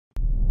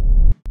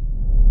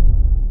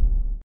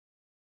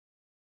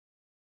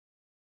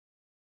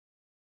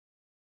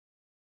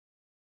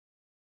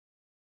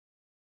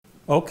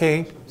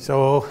Okay,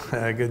 so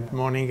good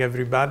morning,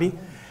 everybody.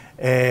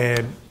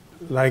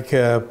 Like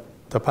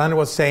Tapan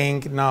was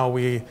saying, now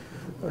we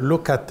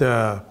look at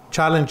the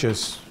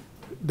challenges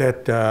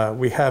that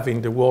we have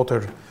in the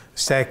water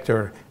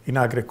sector in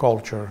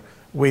agriculture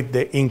with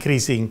the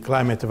increasing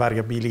climate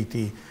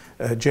variability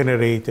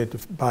generated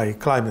by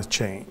climate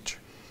change.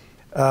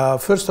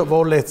 First of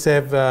all, let's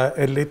have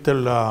a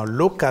little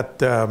look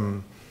at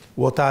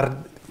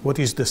what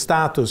is the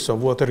status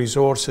of water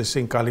resources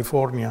in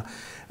California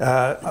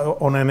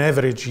on an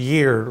average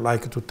year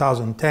like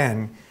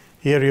 2010.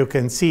 Here you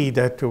can see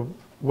that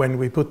when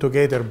we put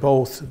together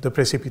both the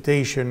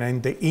precipitation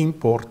and the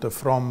import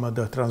from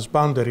the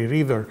transboundary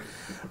river,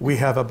 we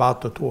have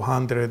about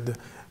 200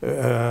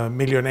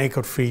 million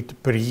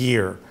acre-feet per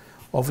year.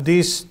 Of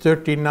these,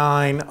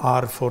 39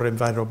 are for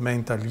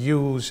environmental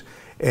use,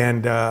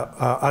 and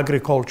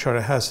agriculture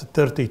has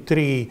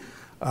 33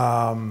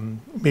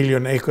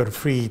 million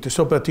acre-feet.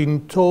 So, but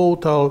in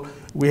total,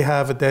 we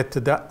have that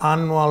the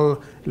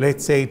annual,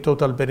 let's say,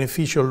 total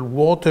beneficial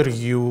water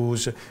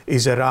use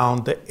is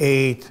around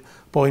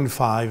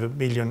 8.5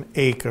 million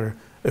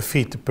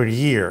acre-feet per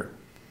year.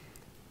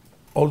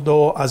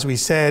 Although, as we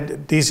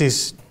said, this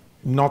is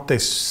not a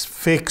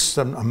fixed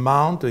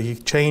amount,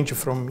 it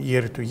changes from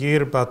year to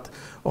year, but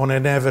on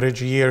an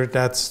average year,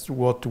 that's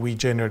what we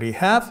generally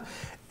have.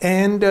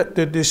 And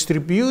the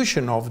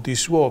distribution of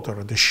this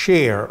water, the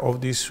share of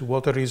these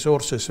water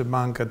resources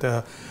among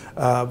the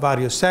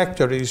various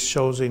sectors is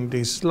shown in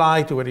this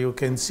slide, where you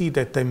can see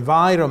that the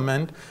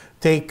environment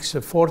takes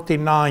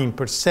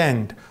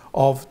 49%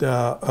 of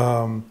the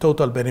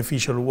total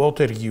beneficial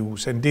water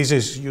use. And this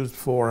is used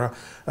for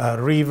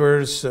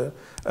rivers,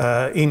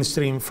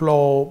 in-stream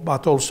flow,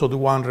 but also the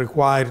one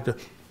required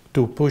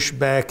to push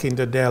back in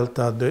the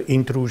delta the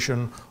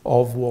intrusion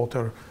of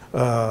water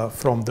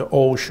from the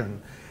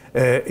ocean.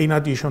 In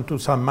addition to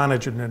some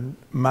managed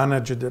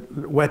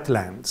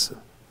wetlands.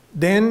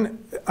 Then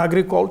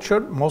agriculture,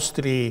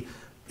 mostly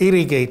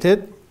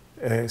irrigated,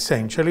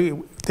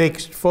 essentially,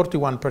 takes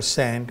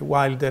 41%,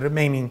 while the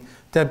remaining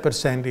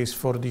 10% is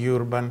for the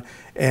urban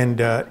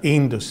and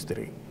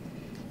industry.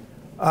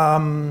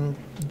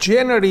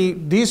 Generally,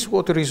 these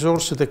water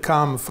resources that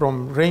come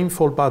from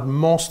rainfall, but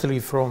mostly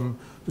from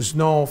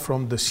snow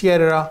from the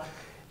Sierra.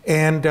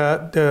 And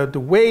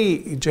the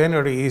way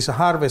generally is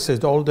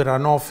harvested all the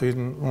runoff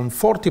on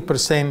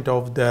 40%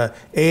 of the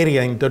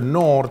area in the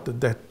north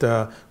that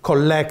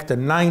collect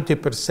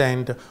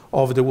 90%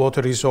 of the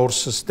water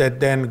resources that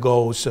then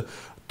goes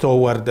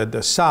toward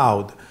the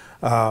south,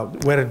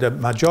 where the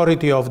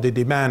majority of the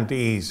demand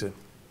is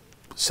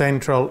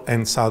Central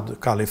and South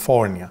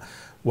California,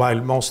 while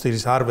most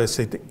is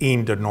harvested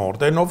in the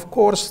north. And of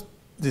course,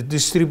 the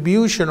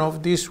distribution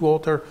of this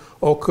water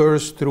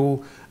occurs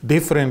through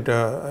different,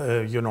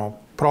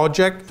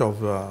 projects of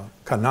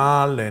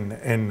canal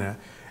and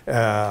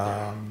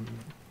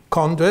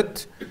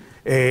conduit.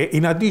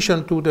 In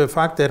addition to the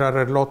fact there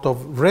are a lot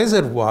of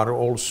reservoirs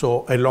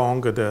also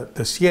along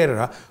the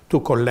Sierra to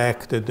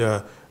collect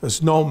the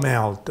snow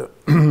melt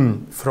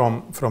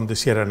from the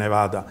Sierra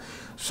Nevada.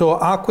 So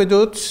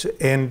aqueducts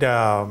and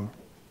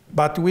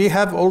but we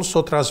have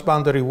also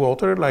transboundary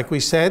water, like we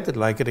said,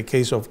 like in the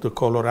case of the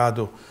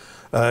Colorado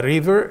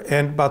River,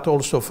 but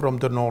also from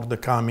the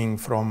north coming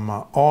from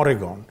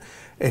Oregon.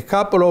 A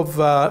couple of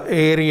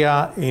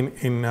areas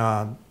in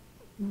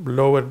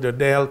lower the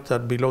delta,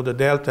 below the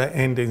delta,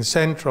 and in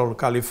central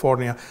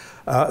California,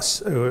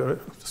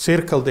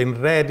 circled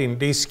in red in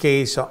this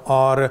case,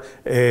 are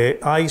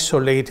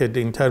isolated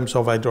in terms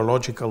of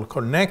hydrological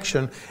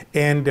connection,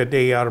 and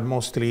they are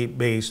mostly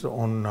based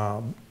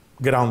on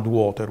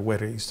groundwater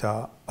where it's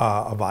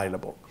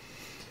available.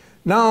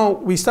 Now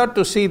we start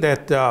to see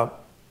that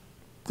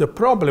the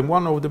problem,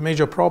 one of the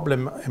major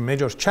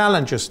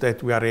challenges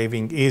that we are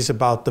having is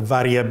about the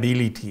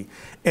variability.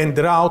 And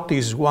drought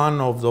is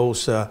one of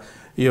those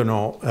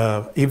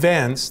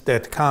events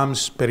that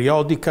comes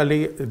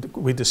periodically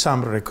with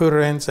some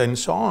recurrence and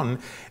so on.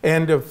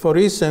 And for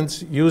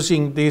instance,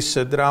 using this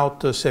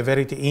drought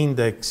severity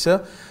index,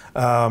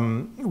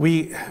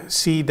 we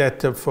see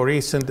that, for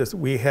instance,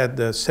 we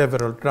had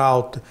several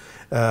droughts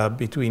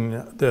between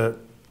the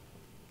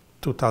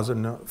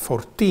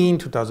 2014,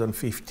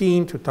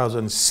 2015,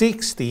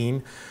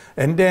 2016,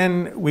 and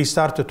then we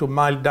started to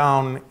mild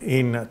down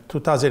in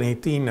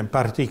 2018 and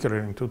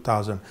particularly in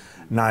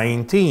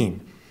 2019.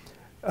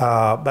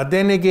 But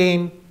then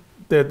again,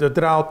 the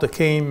drought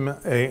came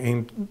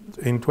in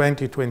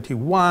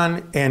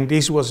 2021, and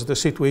this was the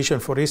situation,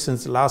 for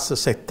instance, last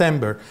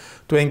September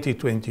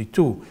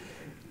 2022.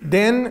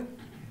 Then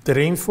the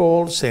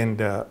rainfalls and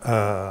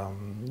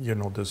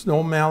the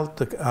snow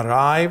melt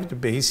arrived.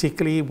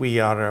 Basically, we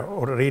are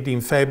already in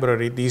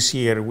February this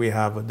year, we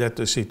have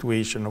that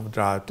situation of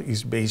drought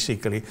is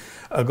basically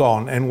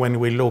gone. And when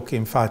we look,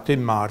 in fact,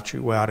 in March,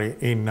 we are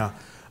in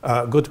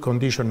good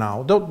condition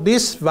now. Though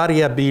this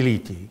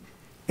variability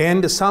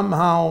and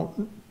somehow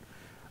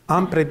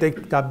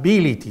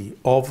unpredictability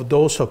of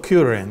those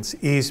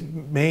occurrences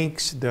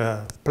makes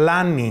the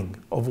planning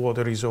of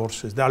water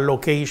resources, the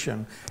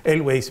allocation,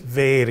 always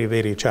very,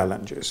 very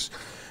challenges.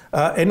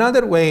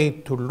 Another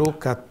way to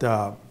look at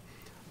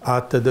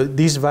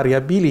this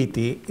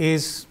variability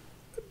is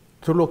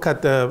to look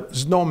at the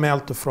snow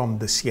melt from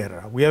the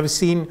Sierra. We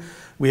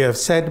have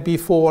said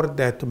before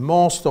that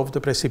most of the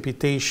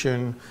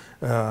precipitation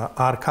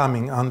are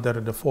coming under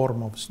the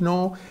form of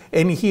snow.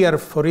 And here,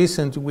 for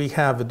instance, we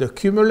have the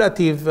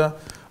cumulative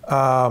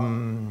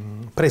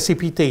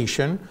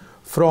precipitation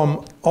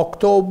from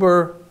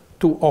October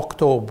to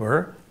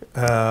October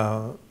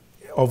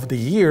of the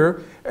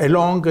year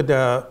along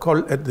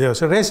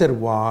the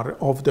reservoir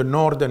of the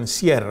northern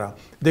Sierra.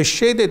 The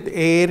shaded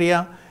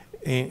area,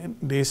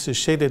 this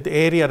shaded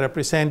area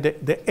represents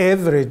the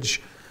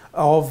average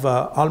of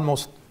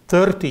almost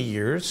 30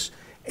 years,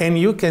 and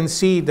you can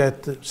see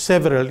that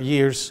several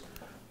years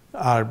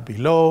are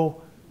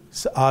below,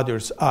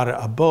 others are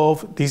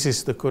above. This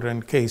is the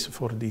current case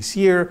for this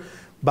year,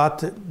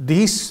 but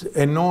this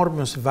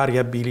enormous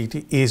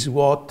variability is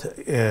what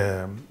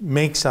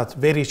makes it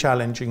very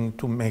challenging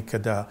to make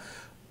the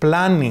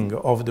planning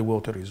of the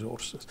water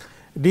resources.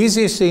 This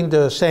is in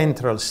the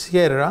central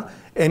Sierra,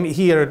 and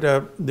here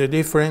the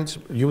difference,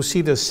 you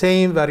see the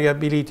same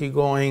variability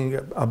going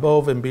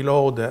above and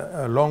below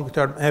the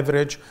long-term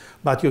average,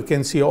 but you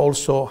can see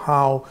also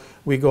how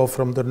we go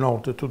from the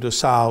north to the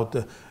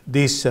south.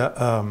 This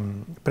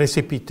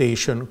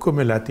precipitation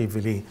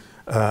cumulatively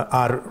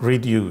are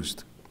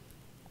reduced.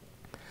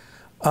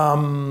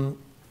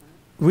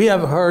 We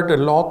have heard a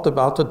lot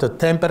about the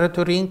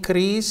temperature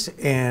increase,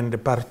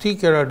 and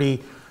particularly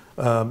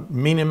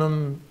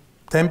minimum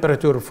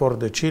temperature for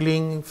the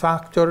chilling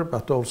factor,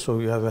 but also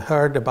you have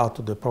heard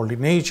about the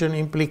pollination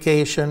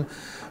implication.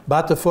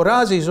 But for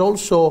us is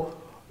also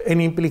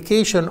an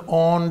implication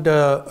on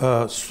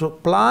the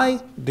supply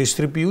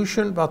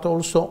distribution, but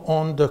also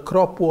on the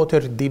crop water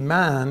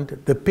demand,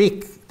 the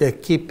peak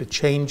that keep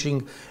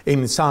changing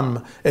in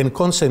some and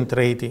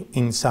concentrating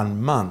in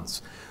some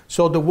months.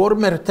 So the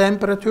warmer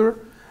temperature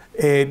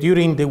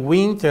during the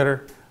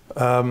winter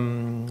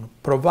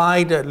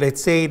provide,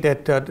 let's say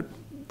that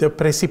the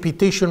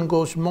precipitation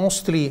goes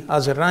mostly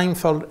as a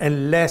rainfall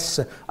and less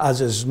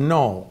as a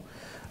snow.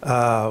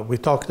 We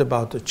talked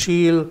about the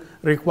chill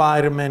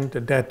requirement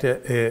that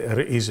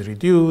is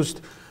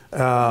reduced.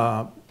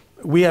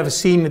 We have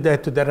seen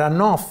that the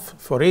runoff,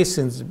 for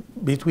instance,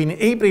 between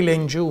April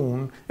and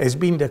June has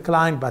been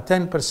declined by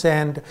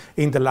 10%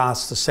 in the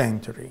last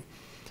century.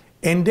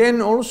 And then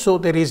also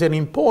there is an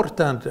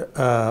important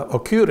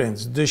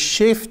occurrence, the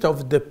shift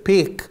of the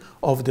peak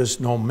of the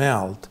snow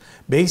melt.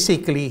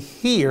 Basically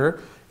here,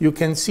 you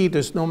can see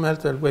the snow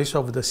melt waves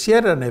of the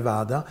Sierra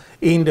Nevada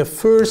in the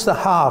first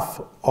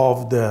half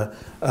of the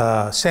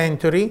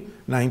century,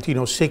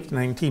 1906,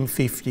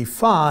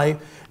 1955,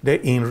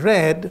 in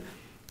red.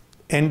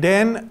 And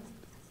then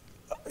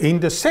in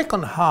the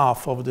second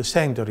half of the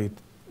century,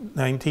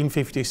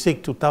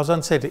 1956,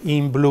 2007,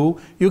 in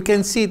blue, you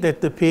can see that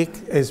the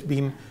peak has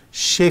been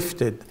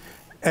shifted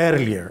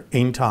earlier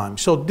in time.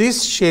 So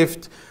this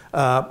shift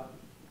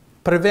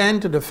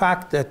prevent the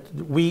fact that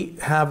we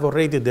have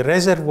already the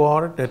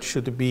reservoir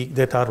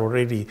that are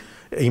already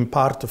in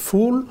part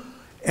full,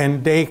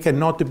 and they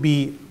cannot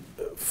be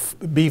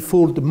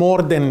filled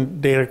more than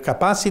their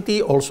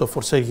capacity, also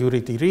for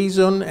security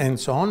reason and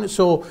so on.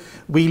 So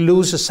we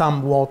lose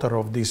some water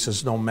of this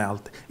snow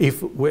melt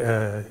if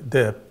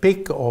the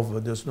peak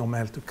of the snow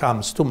melt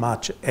comes too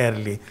much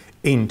early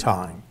in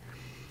time.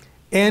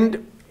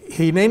 And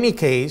in any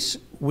case,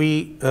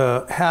 we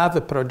have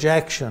a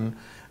projection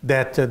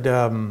that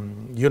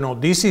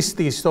this is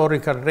the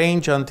historical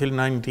range until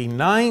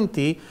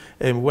 1990,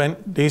 and when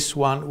this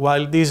one,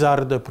 while these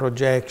are the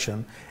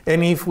projection.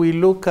 And if we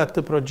look at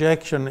the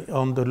projection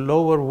on the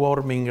lower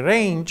warming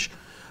range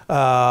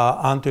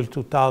until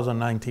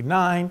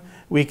 2099,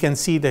 we can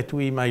see that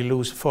we might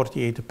lose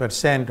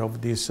 48%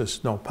 of this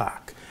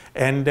snowpack.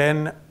 And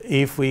then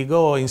if we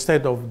go,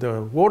 instead of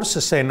the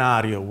worst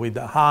scenario with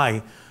a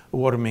high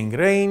warming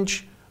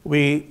range,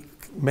 we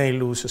may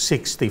lose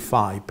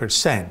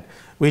 65%.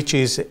 Which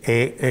is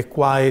a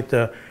quite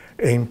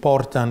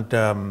important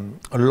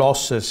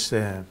losses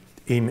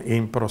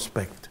in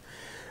prospect.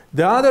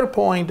 The other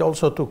point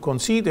also to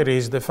consider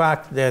is the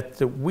fact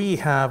that we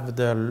have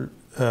the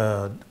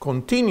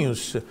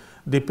continuous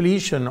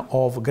depletion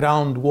of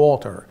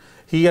groundwater.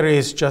 Here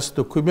is just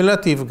the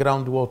cumulative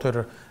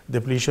groundwater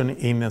depletion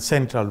in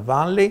Central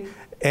Valley,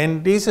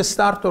 and this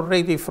starts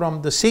already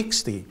from the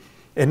 60s.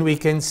 And we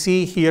can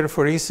see here,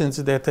 for instance,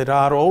 that there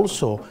are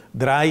also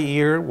dry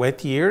year,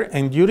 wet year,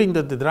 and during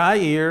the dry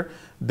year,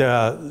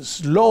 the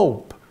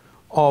slope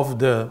of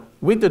the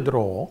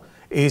withdrawal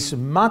is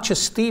much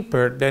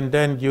steeper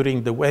than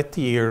during the wet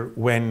year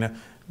when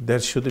there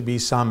should be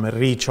some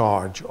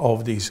recharge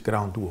of this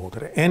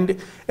groundwater.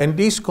 And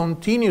this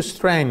continuous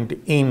trend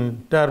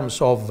in terms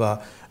of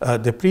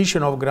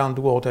depletion of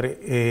groundwater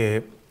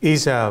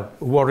is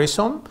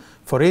worrisome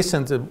For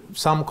instance,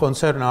 some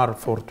concern are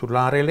for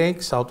Tulare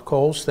Lake, South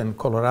Coast, and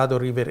Colorado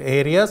River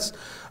areas,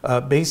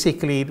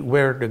 basically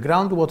where the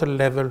groundwater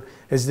level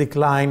has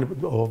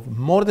declined of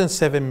more than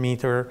 7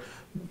 meters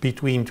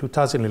between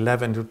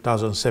 2011 and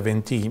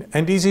 2017.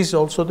 And this is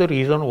also the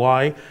reason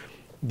why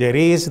there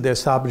is the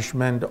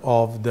establishment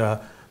of the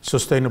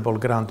Sustainable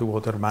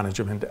Groundwater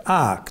Management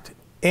Act.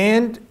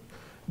 And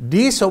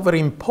this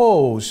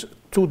overimpose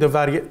to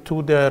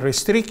the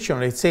restriction,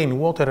 let's say, in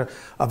water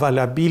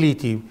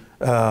availability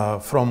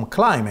from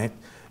climate.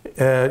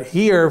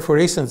 Here, for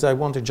instance, I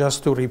wanted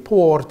just to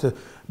report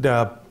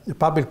the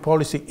Public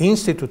Policy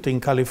Institute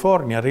in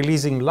California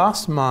releasing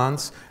last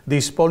month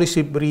this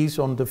policy brief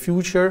on the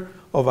future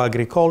of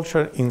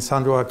agriculture in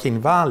San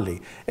Joaquin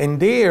Valley. And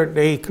there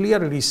they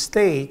clearly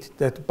state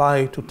that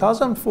by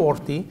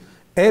 2040,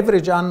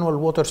 average annual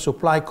water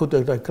supply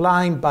could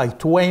decline by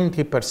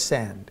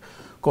 20%,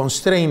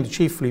 constrained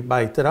chiefly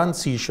by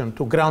transition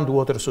to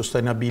groundwater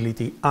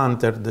sustainability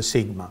under the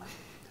sigma,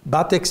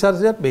 but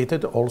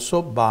exacerbated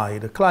also by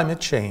the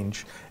climate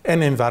change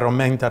and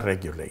environmental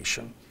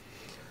regulation.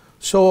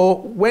 So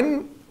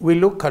when we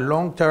look at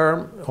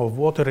long-term of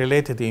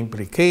water-related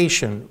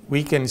implication,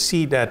 we can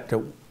see that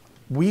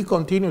we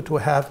continue to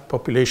have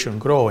population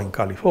grow in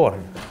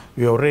California.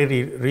 We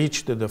already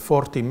reached the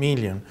 40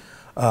 million.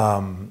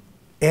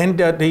 And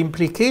the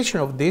implication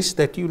of this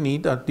that you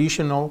need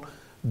additional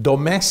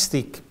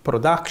domestic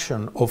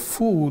production of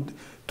food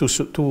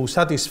to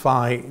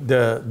satisfy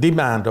the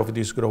demand of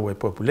this growing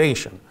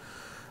population.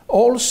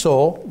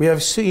 Also, we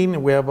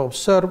have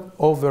observed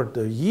over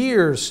the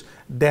years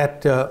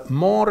that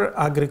more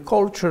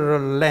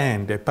agricultural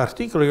land,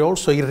 particularly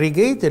also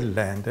irrigated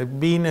land, have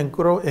been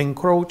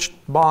encroached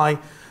by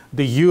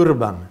the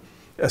urban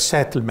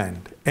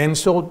settlement. And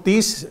so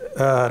this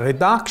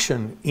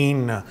reduction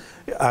in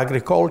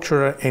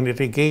agriculture and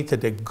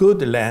irrigated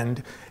good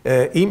land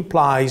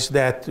implies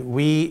that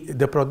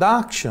the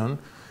production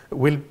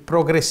will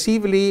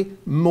progressively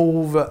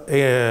move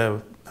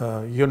in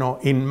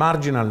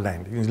marginal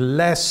land, in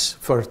less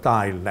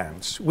fertile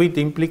lands, with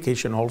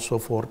implication also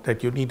for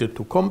that you needed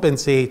to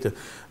compensate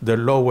the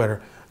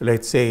lower,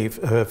 let's say,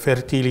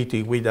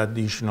 fertility with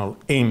additional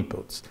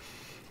inputs.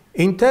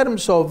 In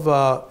terms of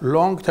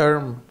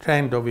long-term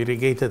trend of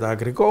irrigated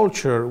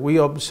agriculture, we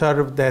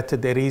observe that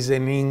there is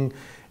an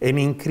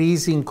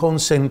increasing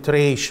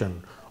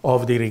concentration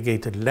of the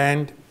irrigated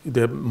land.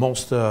 The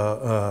most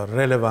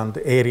relevant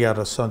area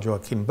are San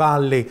Joaquin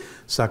Valley,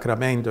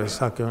 Sacramento,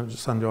 and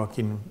San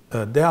Joaquin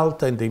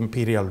Delta, and the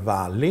Imperial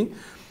Valley.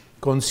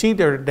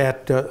 Consider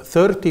that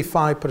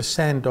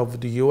 35% of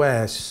the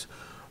U.S.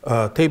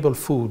 Table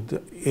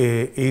food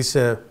is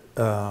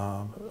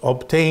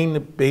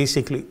obtained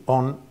basically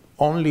on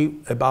only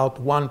about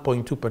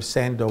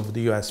 1.2% of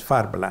the U.S.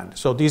 farmland.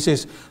 So this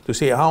is to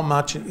say how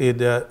much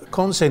the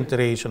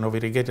concentration of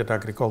irrigated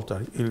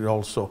agriculture is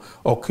also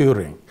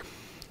occurring.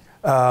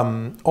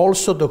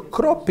 Also, the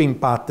cropping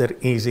pattern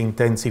is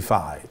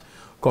intensified.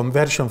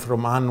 Conversion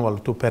from annual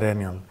to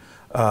perennial,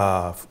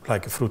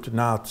 like fruit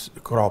nuts,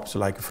 crops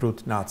like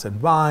fruit nuts and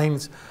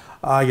vines,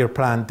 higher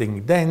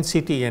planting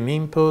density and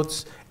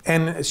inputs,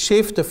 and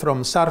shift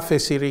from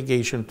surface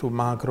irrigation to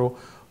macro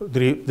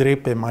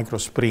drip and micro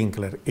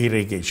sprinkler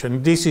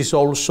irrigation. This is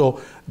also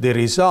the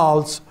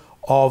results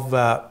of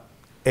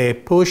a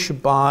push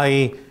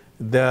by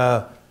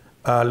the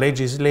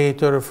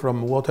legislator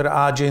from water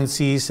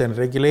agencies and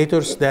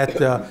regulators that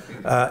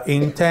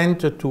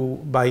intend to,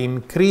 by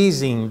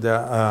increasing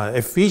the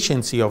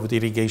efficiency of the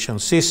irrigation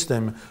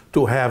system,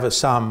 to have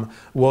some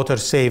water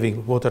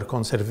saving, water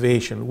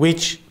conservation,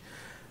 which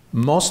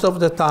most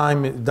of the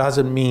time it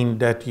doesn't mean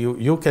that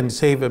you can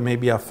save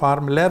maybe a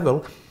farm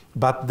level,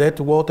 but that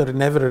water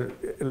never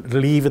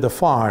leave the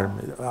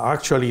farm.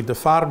 Actually, the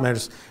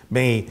farmers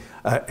may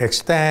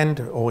extend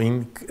or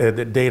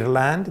their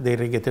land, their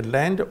irrigated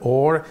land,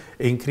 or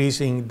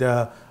increasing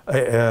the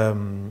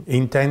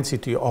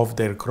intensity of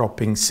their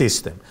cropping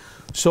system.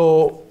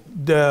 So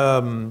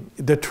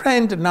the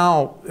trend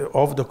now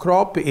of the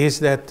crop is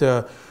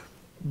that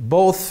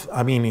both,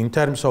 I mean, in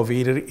terms of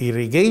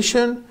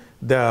irrigation,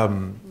 the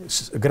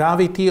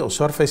gravity of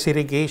surface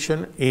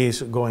irrigation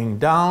is going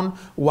down,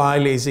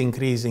 while is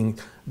increasing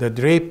the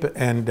drip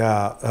and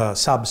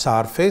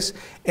subsurface.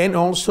 And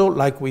also,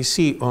 like we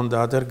see on the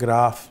other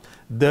graph,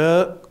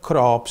 the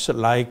crops,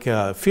 like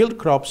field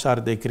crops, are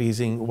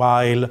decreasing,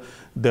 while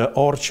the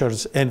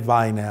orchards and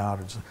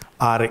vineyards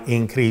are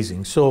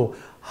increasing. So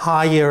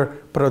higher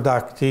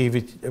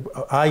productive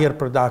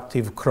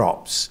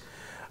crops.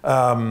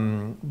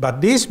 But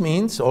this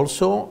means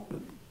also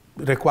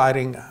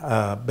requiring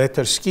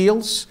better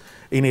skills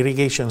in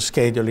irrigation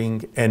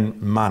scheduling and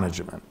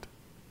management.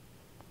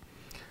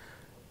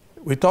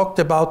 We talked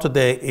about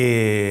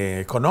the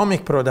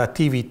economic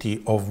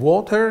productivity of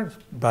water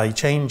by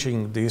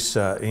changing this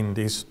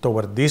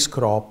toward this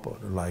crop,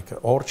 like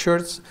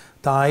orchards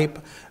type.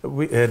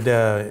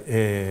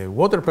 The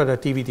water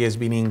productivity has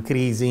been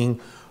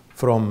increasing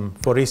from,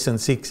 for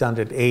instance,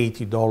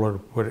 $680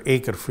 per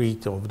acre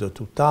feet of the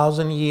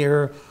 2000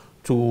 year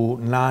to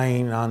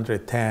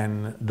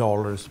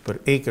 $910 per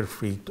acre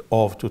feet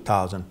of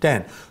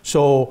 2010.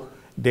 So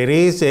there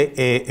is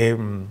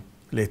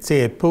let's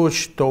say, a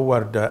push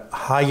toward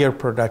higher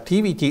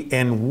productivity,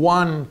 and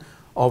one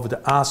of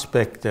the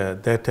aspects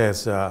that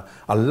has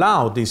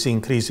allowed this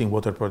increase in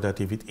water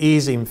productivity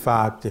is, in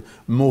fact,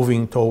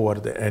 moving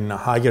toward a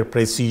higher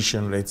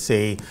precision, let's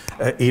say,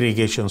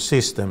 irrigation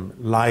system,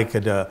 like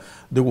the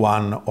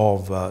one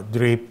of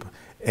drip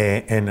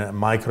and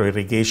micro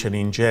irrigation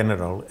in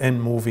general, and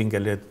moving a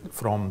little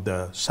from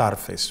the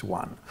surface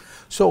one.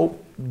 So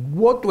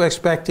what to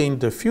expect in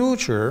the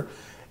future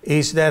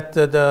is that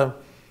the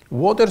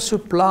water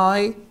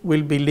supply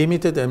will be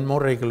limited and more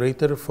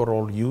regulated for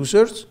all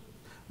users.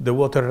 The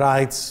water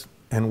rights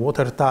and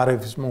water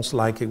tariffs most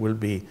likely will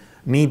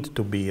need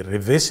to be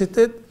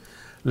revisited.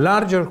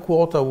 Larger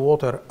quota of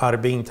water are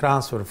being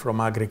transferred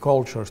from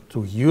agriculture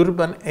to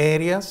urban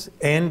areas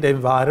and the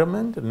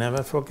environment.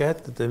 Never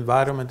forget that the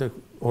environment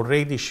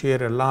already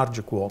share a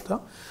large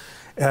quota.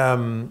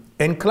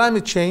 And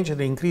climate change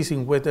and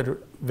increasing weather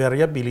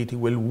variability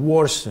will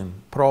worsen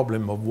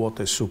problem of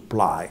water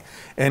supply.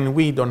 And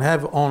we don't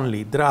have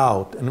only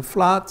drought and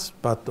floods,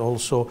 but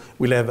also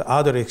we'll have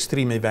other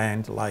extreme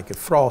events like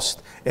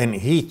frost and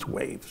heat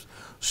waves.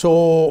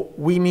 So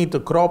we need a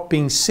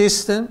cropping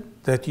system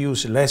that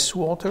use less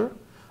water,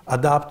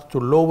 adapt to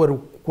lower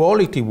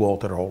quality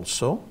water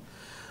also,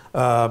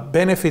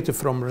 benefit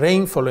from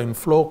rainfall and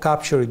flow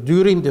capture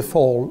during the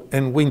fall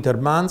and winter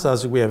months.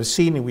 As we have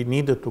seen, we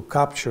needed to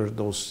capture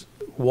those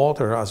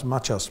water as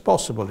much as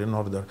possible in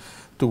order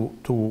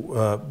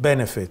to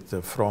benefit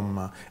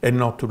from and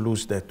not to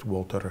lose that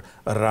water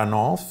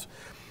runoff.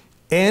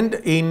 And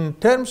in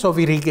terms of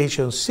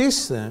irrigation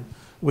system,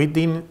 we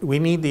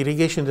need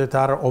irrigation that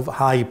are of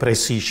high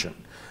precision.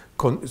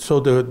 So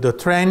the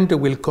trend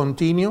will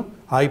continue,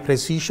 high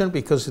precision,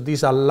 because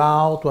these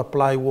allow to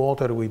apply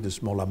water with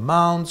small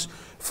amounts,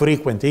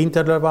 frequent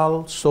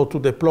intervals, so to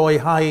deploy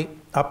high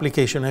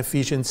application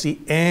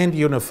efficiency and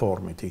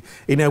uniformity.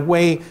 In a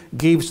way,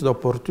 gives the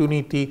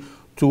opportunity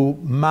to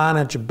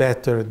manage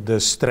better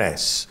the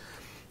stress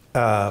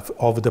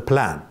of the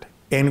plant.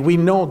 And we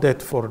know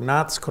that for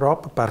nuts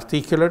crop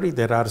particularly,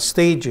 there are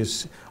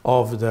stages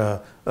of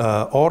the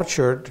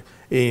orchard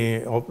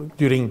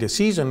during the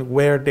season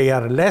where they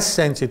are less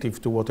sensitive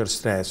to water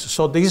stress.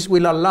 So this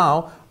will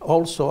allow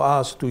also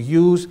us to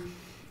use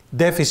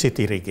deficit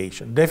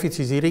irrigation.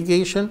 Deficit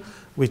irrigation,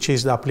 which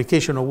is the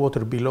application of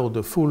water below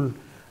the full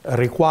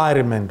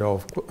requirement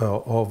of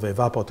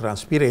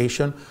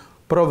evapotranspiration,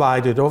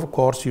 provided, of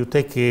course, you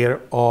take care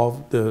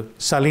of the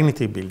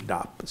salinity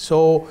buildup.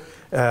 So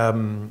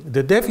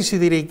the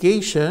deficit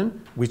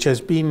irrigation, which has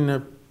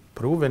been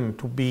proven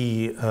to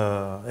be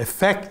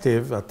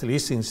effective, at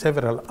least in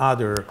several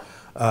other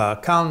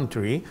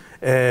countries,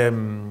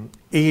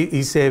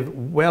 is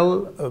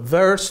well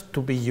versed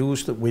to be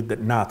used with the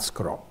nuts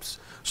crops.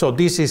 So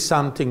this is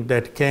something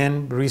that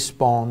can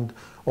respond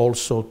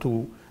also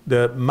to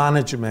the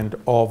management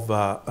of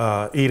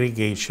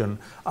irrigation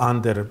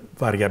under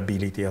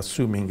variability,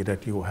 assuming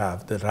that you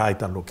have the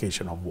right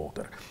allocation of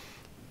water.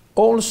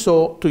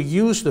 Also, to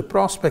use the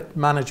prospect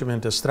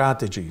management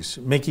strategies,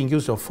 making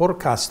use of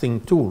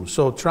forecasting tools.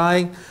 So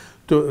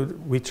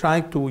we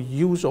try to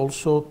use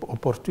also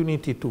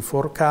opportunity to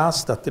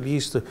forecast at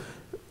least a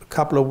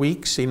couple of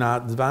weeks in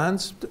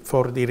advance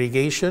for the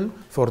irrigation,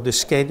 for the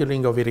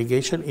scheduling of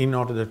irrigation, in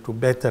order to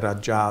better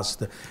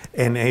adjust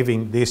and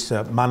having this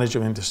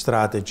management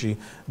strategy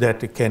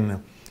that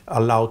can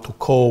allow to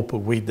cope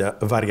with the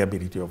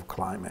variability of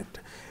climate.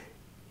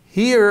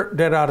 Here,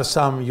 there are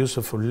some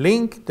useful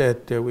links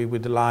that we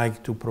would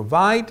like to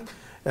provide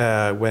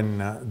when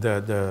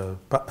the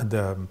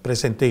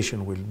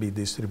presentation will be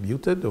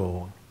distributed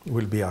or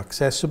will be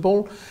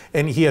accessible.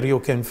 And here you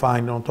can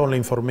find not only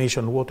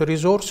information on water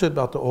resources,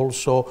 but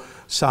also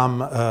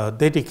some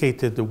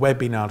dedicated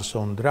webinars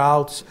on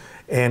droughts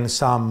and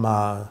some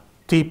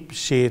tip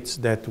sheets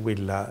that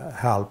will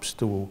help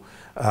to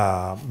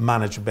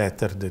manage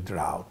better the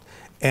drought.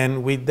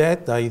 And with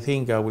that, I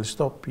think I will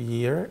stop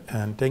here,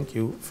 and thank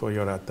you for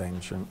your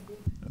attention.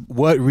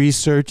 What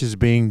research is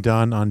being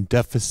done on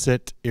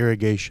deficit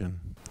irrigation?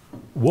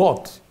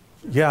 What?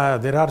 Yeah,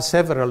 there are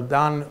several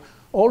done.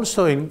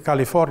 Also in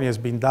California has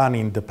been done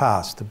in the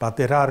past, but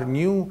there are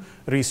new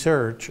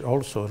research,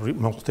 also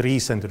most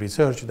recent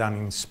research done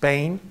in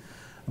Spain,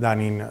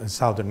 done in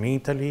southern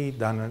Italy,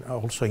 done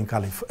also in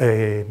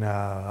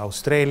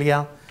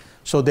Australia.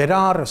 So there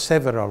are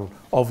several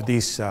of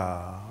these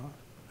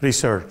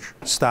research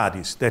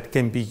studies that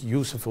can be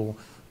useful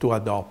to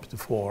adopt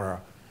for,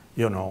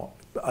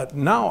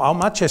 now how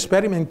much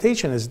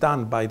experimentation is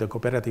done by the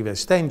cooperative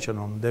extension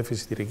on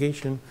deficit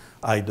irrigation,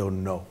 I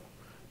don't know.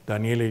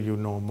 Daniele, you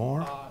know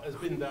more? It's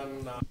been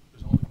done.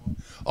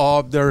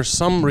 There's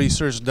some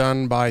research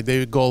done by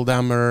David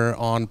Goldhammer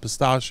on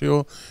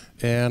pistachio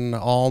and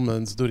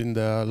almonds during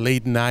the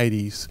late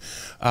 90s.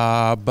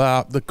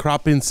 But the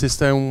cropping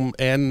system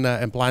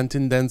and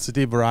planting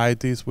density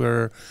varieties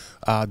were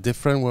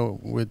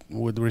different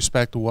with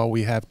respect to what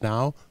we have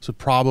now. So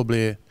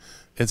probably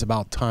it's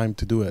about time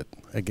to do it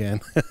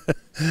again.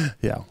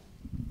 Yeah.